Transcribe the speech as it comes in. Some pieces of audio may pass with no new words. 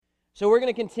So we're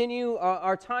going to continue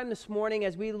our time this morning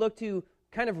as we look to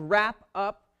kind of wrap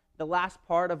up the last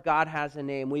part of God Has a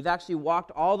Name. We've actually walked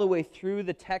all the way through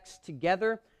the text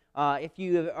together. If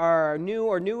you are new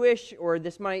or newish, or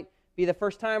this might be the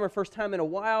first time or first time in a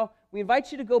while, we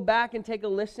invite you to go back and take a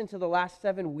listen to the last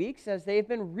 7 weeks, as they've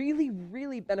been really,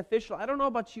 really beneficial. I don't know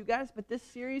about you guys, but this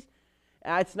series,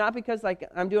 it's not because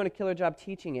I'm doing a killer job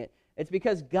teaching it. It's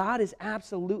because God is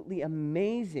absolutely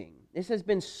amazing. This has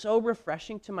been so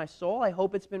refreshing to my soul. I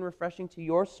hope it's been refreshing to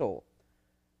your soul.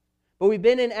 But we've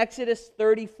been in Exodus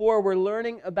 34. We're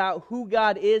learning about who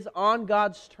God is on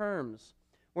God's terms.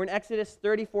 We're in Exodus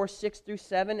 34, 6 through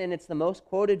 7, and it's the most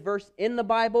quoted verse in the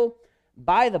Bible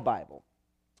by the Bible.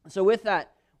 So with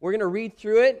that, we're going to read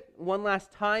through it one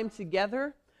last time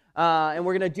together, and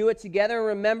we're going to do it together.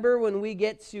 Remember, when we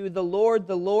get to the Lord,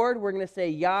 we're going to say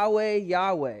Yahweh,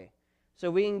 Yahweh. So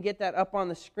we can get that up on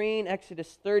the screen,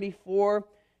 Exodus 34,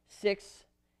 6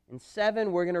 and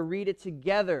 7. We're going to read it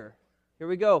together. Here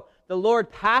we go. The Lord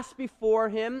passed before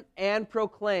him and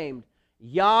proclaimed,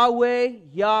 Yahweh,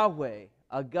 Yahweh,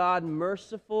 a God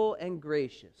merciful and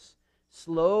gracious,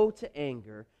 slow to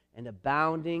anger, and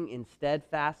abounding in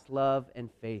steadfast love and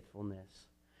faithfulness,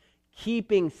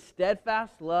 keeping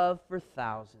steadfast love for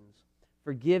thousands,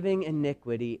 forgiving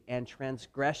iniquity and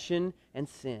transgression and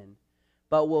sin,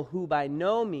 but who by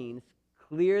no means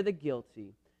clear the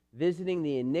guilty, visiting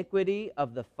the iniquity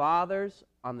of the fathers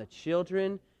on the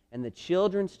children and the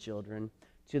children's children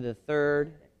to the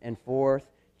third and fourth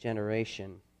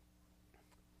generation.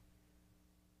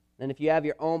 And if you have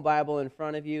your own Bible in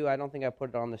front of you, I don't think I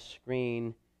put it on the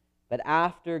screen, but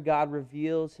after God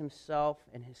reveals himself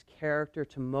and his character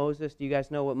to Moses, do you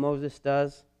guys know what Moses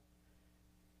does?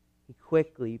 He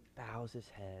quickly bows his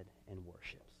head and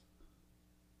worships.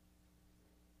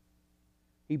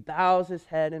 He bows his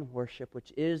head in worship,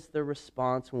 which is the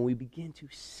response when we begin to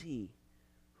see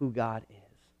who God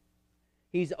is.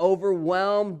 He's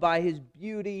overwhelmed by his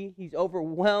beauty. He's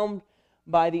overwhelmed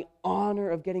by the honor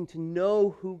of getting to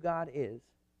know who God is.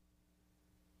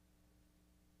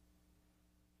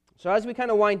 So as we kind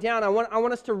of wind down, I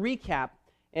want us to recap,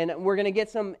 and we're going to get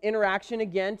some interaction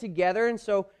again together. And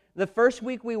so the first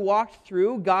week we walked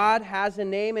through, God has a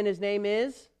name, and his name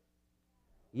is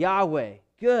Yahweh.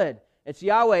 Good. It's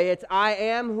Yahweh. It's I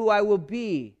am who I will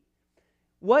be.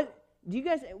 What do you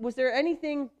guys, was there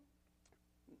anything,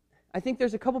 I think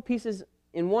there's a couple pieces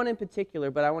in one in particular,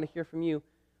 but I want to hear from you.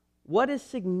 What is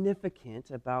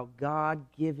significant about God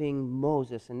giving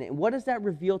Moses a name? What does that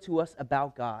reveal to us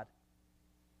about God?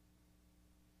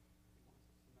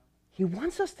 He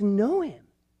wants us to know him.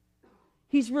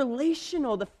 He's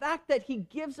relational. The fact that he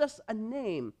gives us a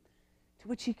name to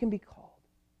which he can be called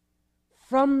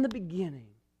from the beginning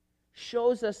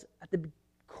shows us at the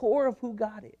core of who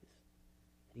God is,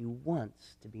 that he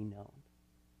wants to be known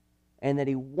and that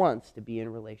he wants to be in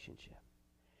relationship.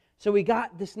 So we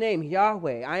got this name,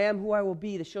 Yahweh, I am who I will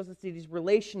be. That shows us that he's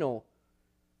relational,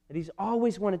 that he's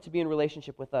always wanted to be in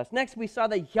relationship with us. Next, we saw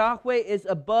that Yahweh is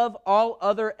above all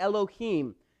other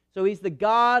Elohim. So he's the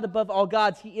God above all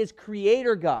gods. He is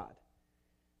creator God,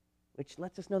 which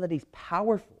lets us know that he's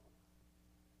powerful,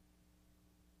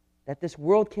 that this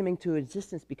world came into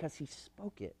existence because he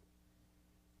spoke it.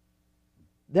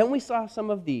 Then we saw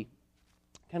some of the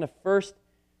kind of first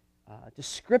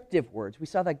descriptive words. We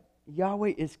saw that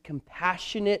Yahweh is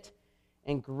compassionate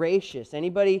and gracious.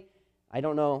 Anybody, I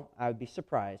don't know, I would be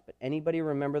surprised, but anybody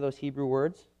remember those Hebrew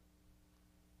words?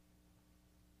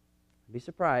 I'd be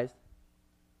surprised.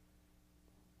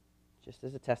 Just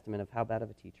as a testament of how bad of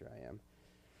a teacher I am.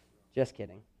 Just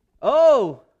kidding.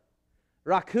 Oh!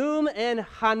 Rakum and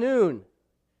Hanun.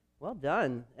 Well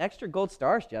done. Extra gold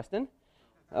stars, Justin.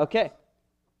 Okay.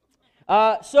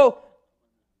 So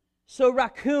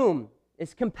Rakum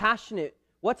is compassionate.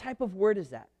 What type of word is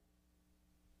that?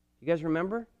 You guys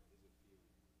remember?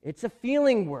 It's a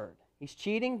feeling word. He's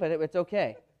cheating, but it's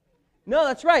okay. No,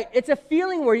 that's right. It's a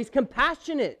feeling word. He's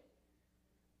compassionate.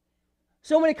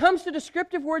 So when it comes to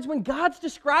descriptive words, when God's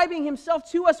describing himself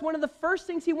to us, one of the first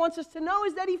things he wants us to know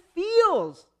is that he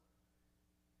feels.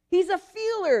 He's a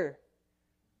feeler.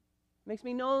 Makes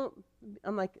me know,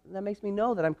 that makes me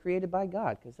know that I'm created by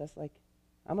God, because that's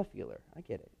I'm a feeler. I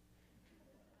get it.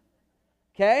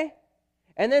 Okay?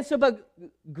 And then but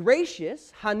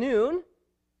gracious, Hanun,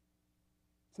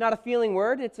 it's not a feeling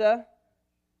word, it's a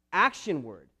action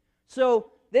word.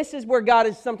 So this is where God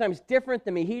is sometimes different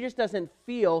than me. He just doesn't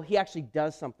feel, he actually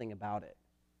does something about it.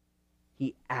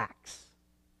 He acts.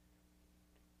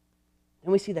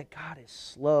 And we see that God is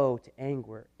slow to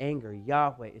anger.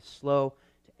 Yahweh is slow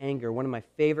to anger. One of my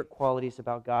favorite qualities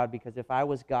about God, because if I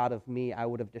was God of me, I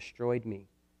would have destroyed me.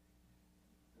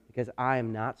 because I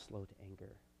am not slow to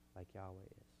anger like Yahweh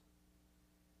is.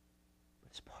 But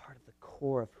it's part of the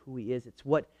core of who he is. It's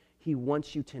what he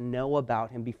wants you to know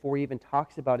about him before he even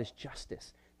talks about his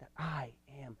justice, that I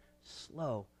am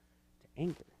slow to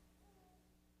anger.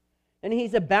 And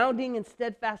he's abounding in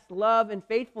steadfast love and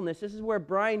faithfulness. This is where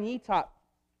Brian Yee taught.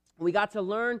 We got to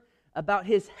learn about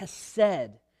his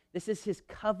hesed. This is his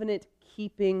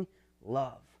covenant-keeping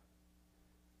love.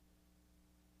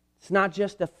 It's not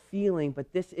just a feeling,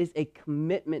 but this is a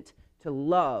commitment to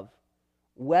love,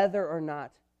 whether or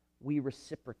not we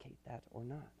reciprocate that or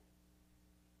not.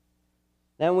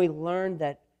 Then we learned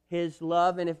that his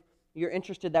love, and if you're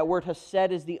interested, that word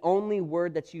hesed is the only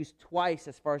word that's used twice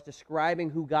as far as describing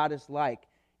who God is like.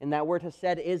 And that word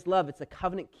hesed is love. It's a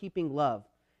covenant-keeping love.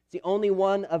 It's the only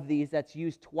one of these that's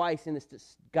used twice in this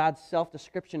God's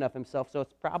self-description of himself, so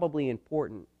it's probably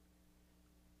important.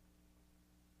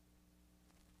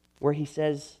 Where he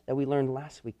says that we learned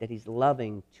last week that he's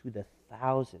loving to the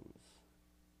thousands,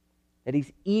 that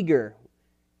he's eager,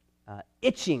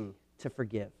 itching to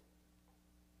forgive,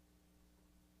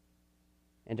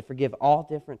 and to forgive all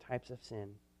different types of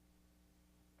sin.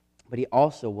 But he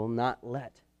also will not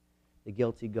let the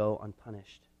guilty go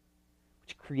unpunished,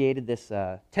 which created this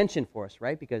tension for us,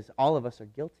 right? Because all of us are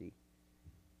guilty,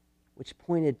 which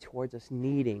pointed towards us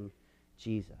needing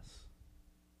Jesus,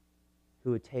 who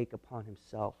would take upon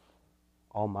himself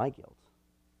all my guilt,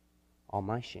 all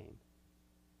my shame,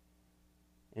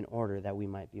 in order that we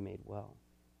might be made well.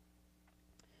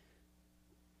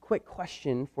 Quick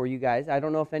question for you guys. I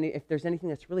don't know if there's anything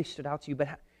that's really stood out to you, but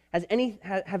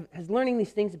has learning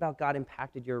these things about God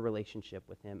impacted your relationship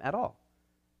with him at all?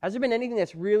 Has there been anything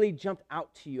that's really jumped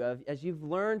out to you as you've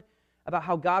learned about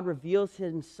how God reveals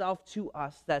himself to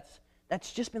us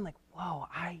that's just been like, whoa,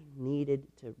 I needed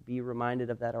to be reminded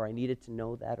of that, or I needed to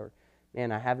know that, or man,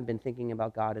 I haven't been thinking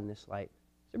about God in this light.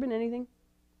 Has there been anything?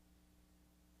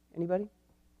 Anybody?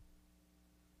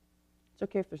 It's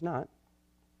okay if there's not.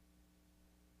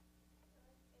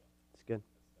 It's good.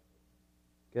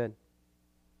 Good.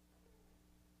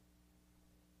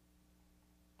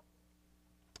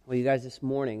 Well, you guys, this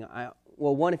morning,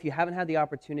 one, if you haven't had the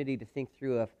opportunity to think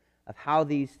through of how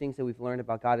these things that we've learned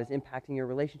about God is impacting your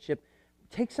relationship,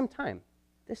 take some time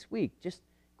this week. Just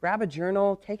grab a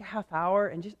journal, take a half hour,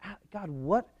 and just ask God,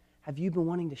 what have you been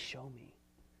wanting to show me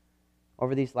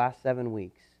over these last 7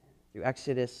 weeks through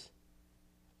Exodus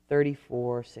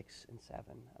 34, 6, and 7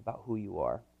 about who you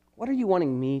are? What are you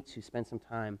wanting me to spend some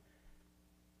time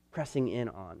pressing in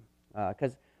on?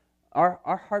 Because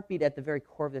our heartbeat at the very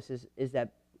core of this is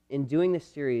that in doing this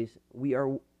series, we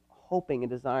are hoping and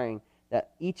desiring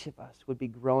that each of us would be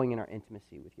growing in our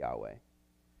intimacy with Yahweh.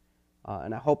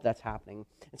 And I hope that's happening.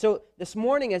 And so this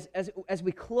morning, as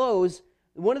we close,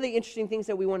 one of the interesting things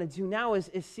that we want to do now is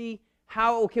see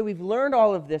how, okay, we've learned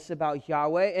all of this about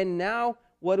Yahweh, and now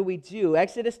what do we do?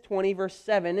 Exodus 20, verse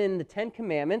 7, in the Ten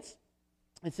Commandments,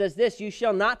 it says this: "You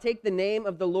shall not take the name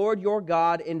of the Lord your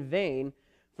God in vain,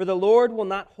 for the Lord will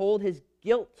not hold his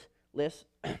guiltless."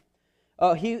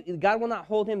 God will not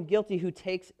hold him guilty who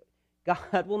takes.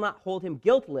 God will not hold him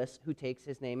guiltless who takes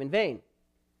his name in vain.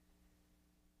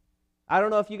 I don't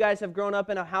know if you guys have grown up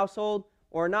in a household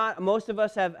or not. Most of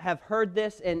us have heard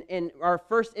this, and our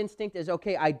first instinct is,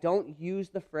 okay, I don't use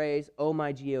the phrase, oh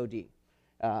my God.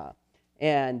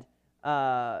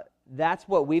 That's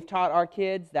what we've taught our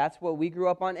kids. That's what we grew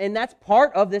up on, and that's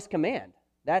part of this command.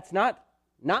 That's not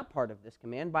part of this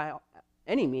command by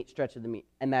any stretch of the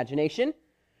imagination.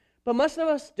 But most of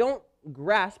us don't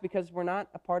grasp, because we're not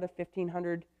a part of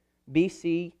 1500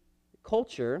 BC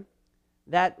culture,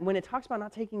 that when it talks about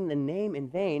not taking the name in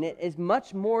vain, it is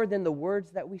much more than the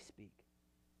words that we speak,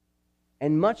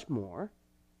 and much more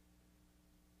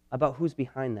about who's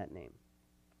behind that name.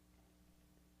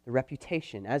 The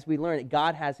reputation. As we learn,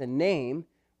 God has a name.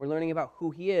 We're learning about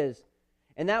who he is.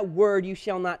 And that word, you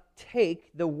shall not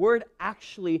take, the word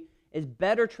actually is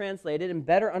better translated and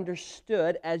better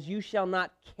understood as you shall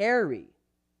not carry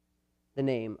the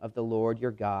name of the Lord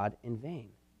your God in vain,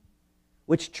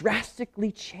 which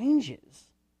drastically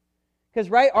changes. Because,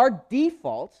 right, our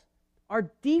default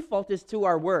is to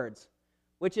our words,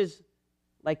 which is,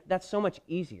 like, that's so much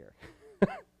easier.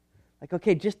 Like,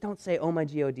 okay, just don't say, oh my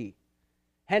God.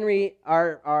 Henry,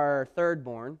 our third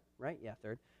born, right? Yeah,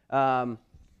 third.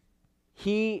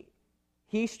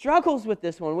 He struggles with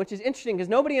this one, which is interesting because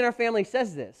nobody in our family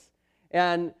says this.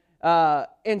 And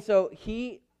so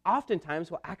he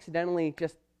oftentimes will accidentally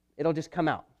it'll just come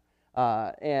out.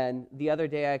 And the other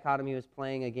day I caught him, he was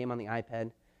playing a game on the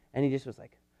iPad, and he just was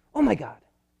like, oh my God.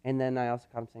 And then I also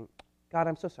caught him saying, God,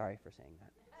 I'm so sorry for saying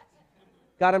that.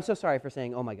 God, I'm so sorry for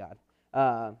saying, oh my God.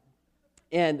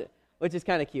 and which is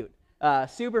kind of cute.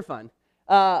 Super fun.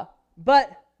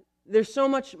 But there's so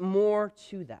much more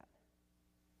to that.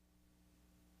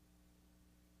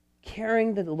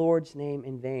 Carrying the Lord's name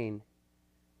in vain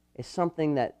is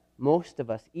something that most of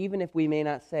us, even if we may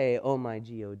not say, oh my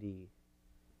God,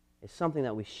 is something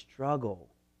that we struggle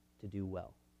to do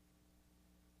well.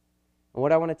 And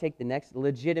what I want to take the next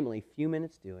legitimately few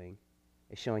minutes doing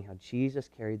is showing how Jesus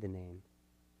carried the name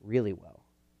really well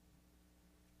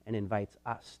and invites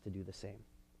us to do the same.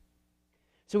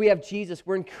 So we have Jesus.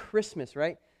 We're in Christmas,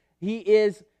 right? He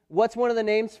is, what are some of the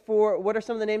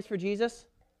names for Jesus?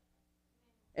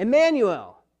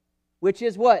 Emmanuel, which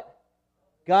is what?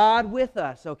 God with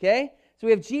us, okay? So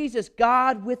we have Jesus,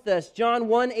 God with us. John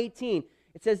 1:18.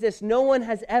 It says this, no one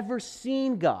has ever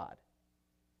seen God.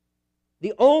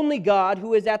 The only God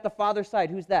who is at the Father's side.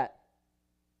 Who's that?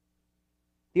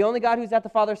 The only God who's at the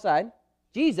Father's side,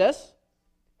 Jesus,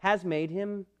 has made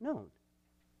him known.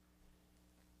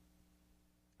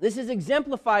 This is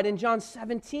exemplified in John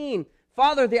 17.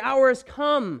 Father, the hour has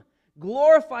come.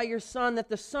 Glorify your Son, that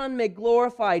the Son may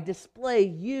display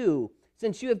you,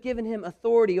 since you have given him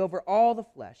authority over all the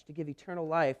flesh to give eternal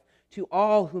life to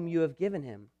all whom you have given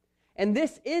him. And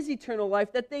this is eternal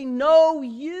life, that they know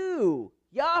you,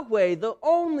 Yahweh, the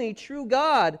only true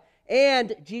God,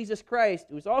 and Jesus Christ,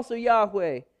 who is also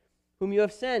Yahweh, whom you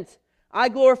have sent. I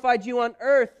glorified you on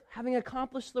earth, having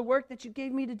accomplished the work that you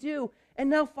gave me to do. And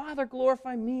now, Father,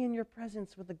 glorify me in your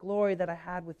presence with the glory that I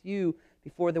had with you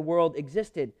before the world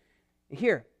existed.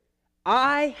 Here,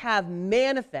 I have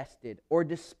manifested or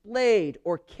displayed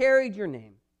or carried your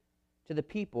name to the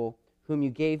people whom you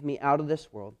gave me out of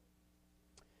this world.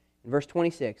 In verse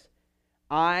 26,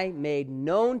 I made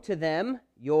known to them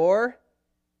your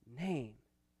name,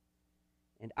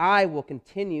 and I will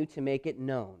continue to make it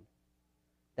known,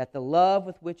 that the love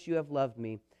with which you have loved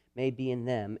me may be in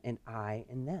them, and I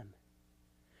in them.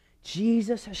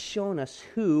 Jesus has shown us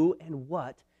who and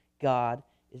what God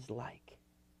is like.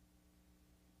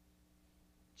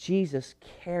 Jesus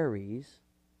carries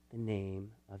the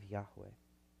name of Yahweh.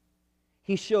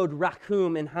 He showed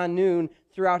Rachum and Hanun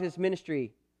throughout his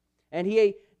ministry. And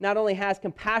he not only has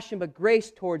compassion, but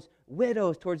grace towards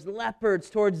widows, towards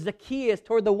lepers, towards Zacchaeus,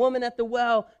 toward the woman at the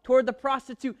well, toward the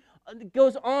prostitute. It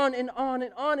goes on and on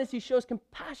and on as he shows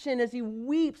compassion, as he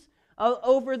weeps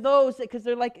over those, because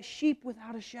they're like sheep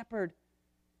without a shepherd.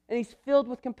 And he's filled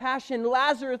with compassion.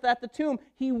 Lazarus at the tomb,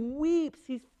 he weeps.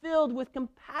 He's filled with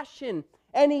compassion.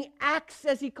 And he acts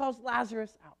as he calls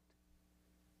Lazarus out.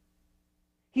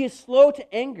 He is slow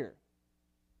to anger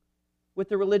with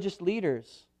the religious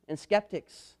leaders and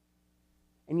skeptics,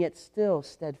 and yet still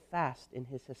steadfast in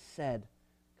his hesed,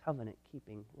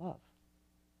 covenant-keeping love.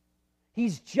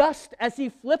 He's just as he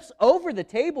flips over the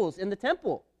tables in the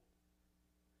temple.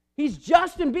 He's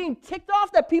just in being ticked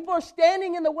off that people are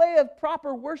standing in the way of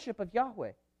proper worship of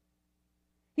Yahweh.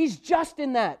 He's just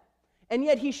in that. And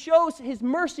yet he shows his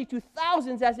mercy to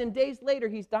thousands, as in days later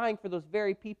he's dying for those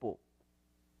very people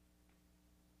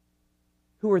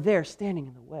who were there standing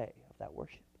in the way of that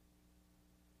worship.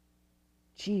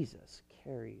 Jesus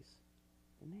carries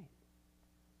the name.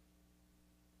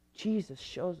 Jesus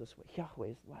shows us what Yahweh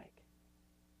is like.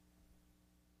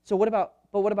 So what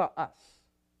about us?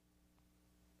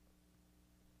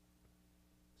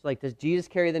 So does Jesus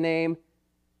carry the name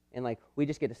and we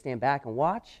just get to stand back and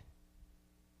watch?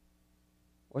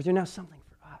 Or is there now something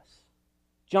for us?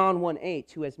 John 1:8,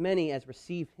 to as many as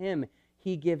receive him,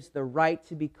 he gives the right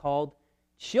to be called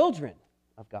children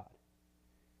of God.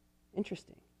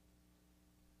 Interesting.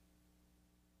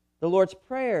 The Lord's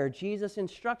Prayer, Jesus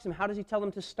instructs him. How does he tell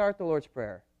them to start the Lord's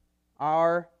Prayer?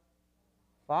 Our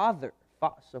Father.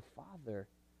 Father.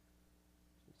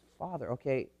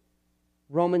 Okay.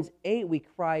 Romans 8, we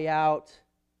cry out,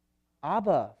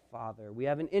 Abba, Father. We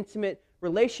have an intimate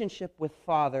relationship with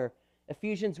Father.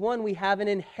 Ephesians 1, we have an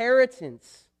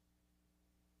inheritance.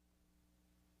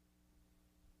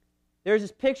 There's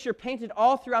this picture painted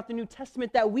all throughout the New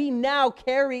Testament that we now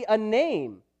carry a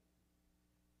name.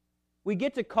 We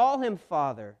get to call him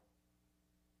Father.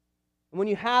 And when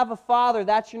you have a father,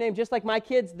 that's your name. Just like my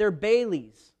kids, they're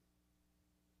Baileys.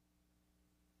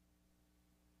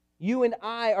 You and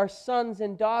I are sons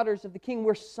and daughters of the King.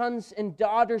 We're sons and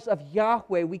daughters of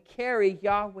Yahweh. We carry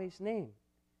Yahweh's name.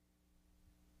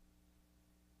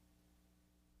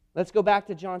 Let's go back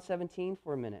to John 17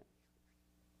 for a minute,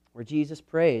 where Jesus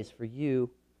prays for you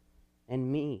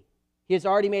and me. He has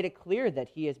already made it clear that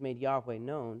he has made Yahweh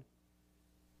known.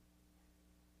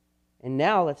 And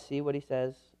now let's see what he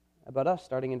says about us,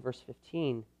 starting in verse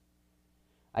 15.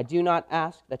 I do not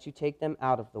ask that you take them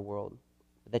out of the world,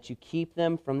 but that you keep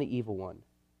them from the evil one.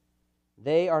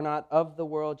 They are not of the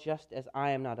world, just as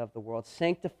I am not of the world.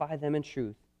 Sanctify them in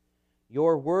truth.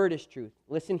 Your word is truth.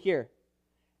 Listen here.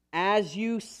 As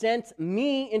you sent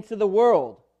me into the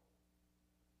world,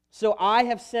 so I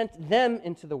have sent them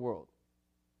into the world.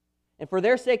 And for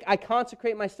their sake I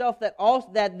consecrate myself,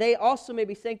 that they also may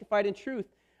be sanctified in truth.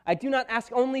 I do not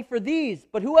ask only for these,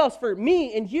 but who else? For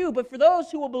me and you, but for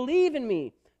those who will believe in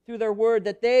me through their word,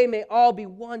 that they may all be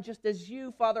one, just as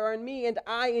you, Father, are in me, and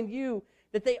I in you,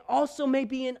 that they also may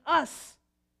be in us,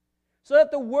 so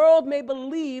that the world may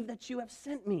believe that you have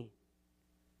sent me.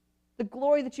 The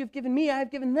glory that you have given me, I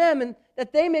have given them, and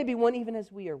that they may be one even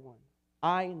as we are one.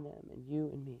 I and them, and you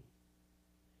and me.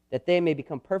 That they may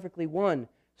become perfectly one,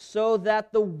 so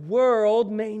that the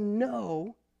world may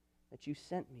know that you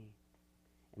sent me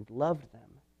and loved them,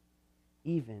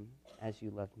 even as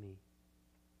you loved me.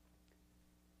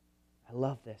 I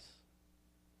love this.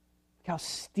 Look how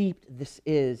steeped this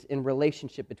is in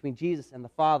relationship between Jesus and the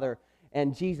Father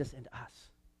and Jesus and us.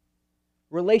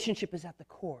 Relationship is at the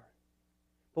core.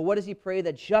 But what does he pray?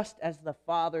 That just as the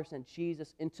Father sent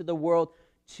Jesus into the world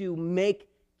to make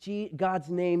God's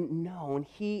name known,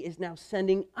 he is now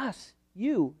sending us,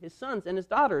 you, his sons and his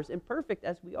daughters, imperfect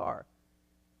as we are,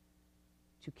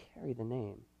 to carry the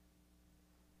name.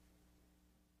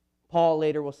 Paul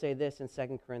later will say this in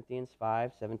 2 Corinthians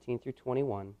 5:17 through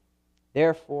 21.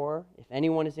 Therefore, if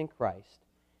anyone is in Christ,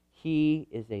 he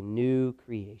is a new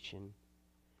creation.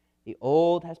 The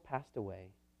old has passed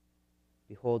away.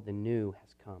 Behold, the new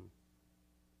has come.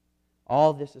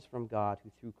 All this is from God,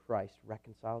 who through Christ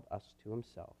reconciled us to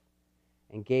himself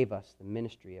and gave us the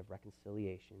ministry of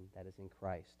reconciliation that is in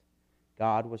Christ.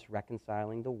 God was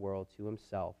reconciling the world to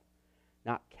himself,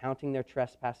 not counting their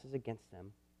trespasses against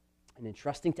them, and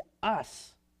entrusting to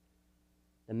us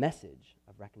the message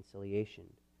of reconciliation.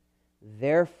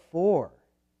 Therefore,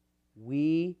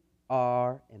 we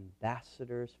are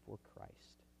ambassadors for Christ.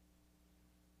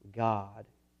 God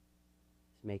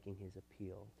is making his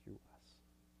appeal through us.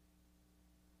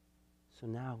 So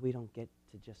now we don't get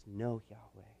to just know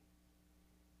Yahweh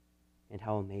and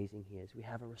how amazing he is. We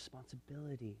have a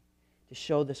responsibility to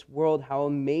show this world how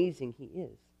amazing he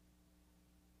is.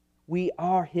 We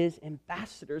are his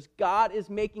ambassadors. God is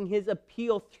making his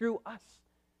appeal through us.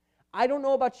 I don't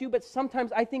know about you, but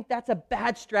sometimes I think that's a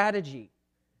bad strategy.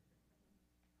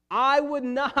 I would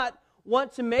not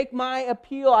want to make my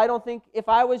appeal, I don't think, if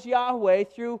I was Yahweh,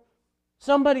 through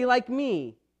somebody like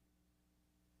me.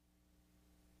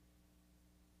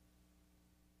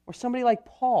 Or somebody like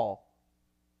Paul.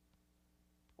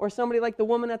 Or somebody like the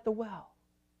woman at the well.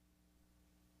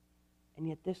 And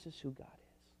yet this is who God is.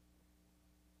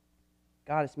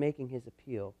 God is making his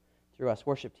appeal through us.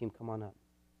 Worship team, come on up.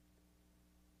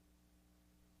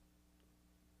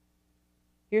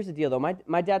 Here's the deal, though.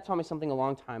 My dad taught me something a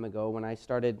long time ago when I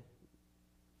started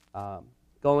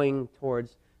going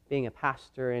towards being a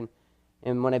pastor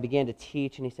and when I began to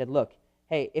teach. And he said, look,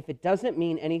 hey, if it doesn't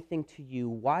mean anything to you,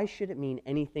 why should it mean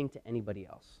anything to anybody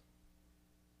else?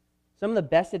 Some of the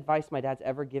best advice my dad's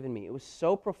ever given me. It was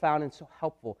so profound and so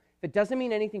helpful. If it doesn't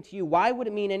mean anything to you, why would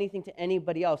it mean anything to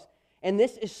anybody else? And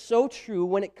this is so true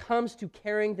when it comes to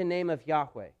carrying the name of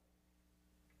Yahweh.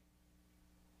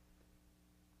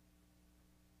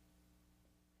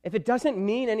 If it doesn't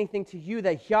mean anything to you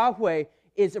that Yahweh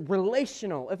is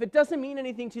relational, if it doesn't mean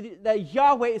anything to you that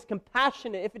Yahweh is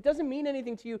compassionate, if it doesn't mean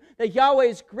anything to you that Yahweh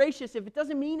is gracious, if it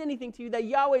doesn't mean anything to you that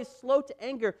Yahweh is slow to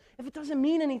anger, if it doesn't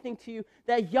mean anything to you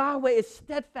that Yahweh is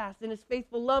steadfast in his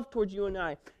faithful love towards you and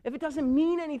I, if it doesn't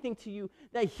mean anything to you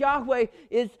that Yahweh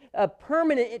is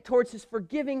permanent towards his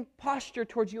forgiving posture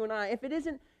towards you and I, if it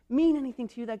doesn't mean anything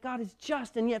to you that God is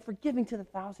just and yet forgiving to the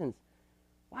thousands,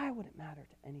 why would it matter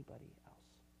to anybody else?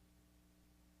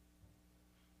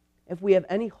 If we have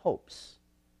any hopes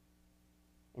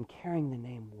in carrying the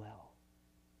name well,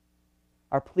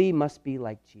 our plea must be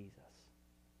like Jesus.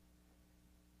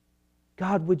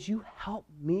 God, would you help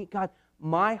me? God,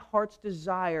 my heart's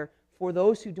desire for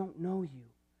those who don't know you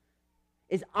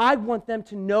is I want them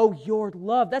to know your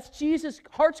love. That's Jesus'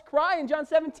 heart's cry in John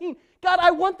 17. God,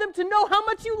 I want them to know how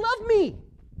much you love me.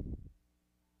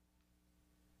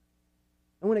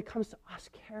 And when it comes to us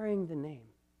carrying the name,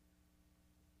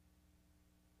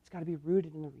 got to be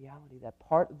rooted in the reality that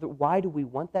why do we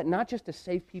want that? Not just to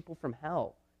save people from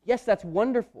hell. Yes, that's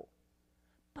wonderful.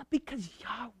 But because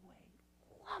Yahweh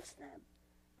loves them.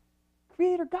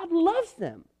 Creator God loves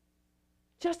them.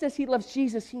 Just as he loves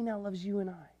Jesus, he now loves you and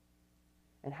I.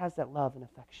 And has that love and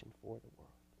affection for the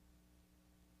world.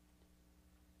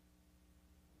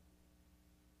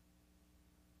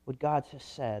 Would God's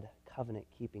said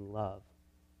covenant-keeping love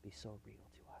be so real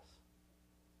to us?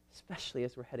 Especially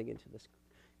as we're heading into this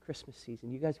Christmas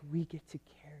season. You guys, we get to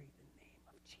carry the name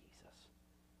of Jesus.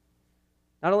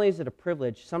 Not only is it a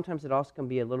privilege, sometimes it also can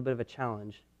be a little bit of a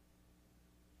challenge.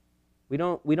 We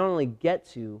don't only get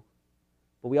to,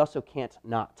 but we also can't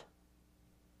not.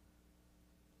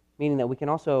 Meaning that we can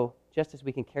also, just as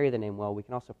we can carry the name well, we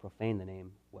can also profane the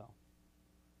name well.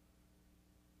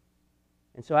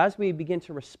 And so as we begin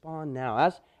to respond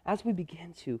now, as we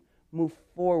begin to move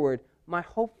forward, my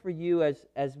hope for you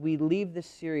as we leave this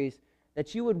series,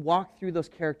 that you would walk through those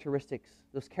characteristics,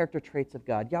 those character traits of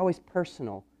God. Yahweh's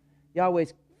personal.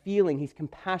 Yahweh's feeling. He's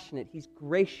compassionate. He's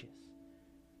gracious.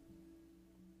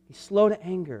 He's slow to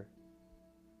anger.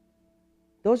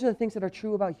 Those are the things that are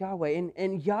true about Yahweh.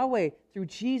 And Yahweh, through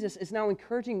Jesus, is now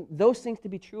encouraging those things to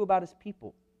be true about His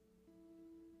people.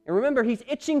 And remember, He's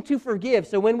itching to forgive.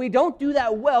 So when we don't do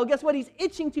that well, guess what? He's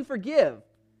itching to forgive.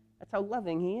 That's how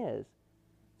loving He is.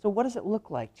 So what does it look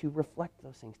like to reflect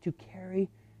those things, to carry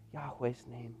Yahweh's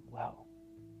name well?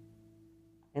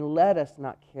 And let us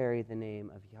not carry the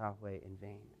name of Yahweh in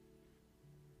vain.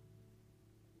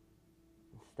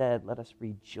 Instead, let us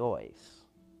rejoice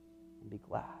and be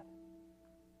glad.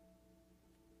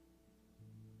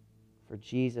 For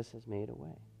Jesus has made a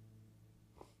way.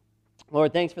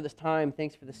 Lord, thanks for this time.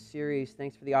 Thanks for this series.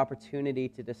 Thanks for the opportunity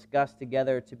to discuss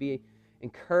together, to be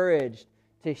encouraged,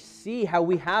 to see how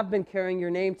we have been carrying your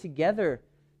name together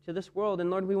to this world. And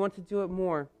Lord, we want to do it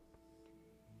more.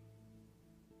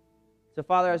 So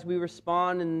Father, as we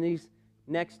respond in these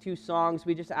next two songs,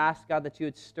 we just ask, God, that you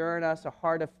would stir in us a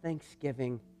heart of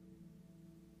thanksgiving.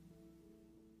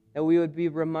 That we would be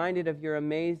reminded of your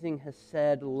amazing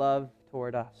Hesed love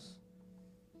toward us.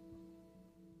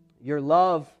 Your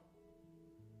love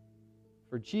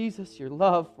for Jesus, your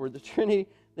love for the Trinity,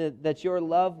 that your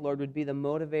love, Lord, would be the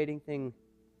motivating thing.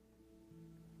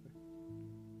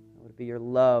 It would be your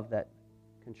love that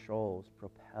controls,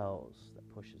 propels,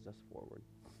 that pushes us forward.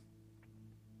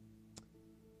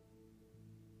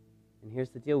 And here's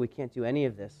the deal, we can't do any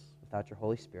of this without your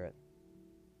Holy Spirit.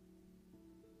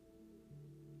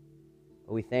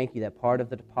 But we thank you that part of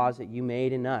the deposit you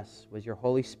made in us was your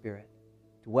Holy Spirit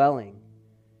dwelling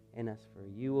in us. For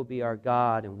you will be our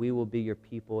God, and we will be your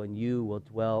people, and you will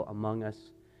dwell among us.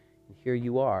 And here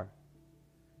you are.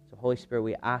 So Holy Spirit,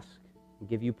 we ask and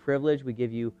give you privilege, we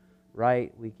give you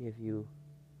right, we give you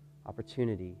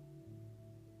opportunity.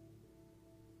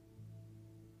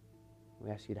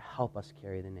 We ask you to help us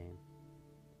carry the name.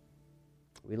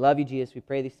 We love you, Jesus. We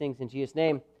pray these things in Jesus'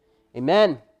 name.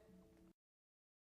 Amen.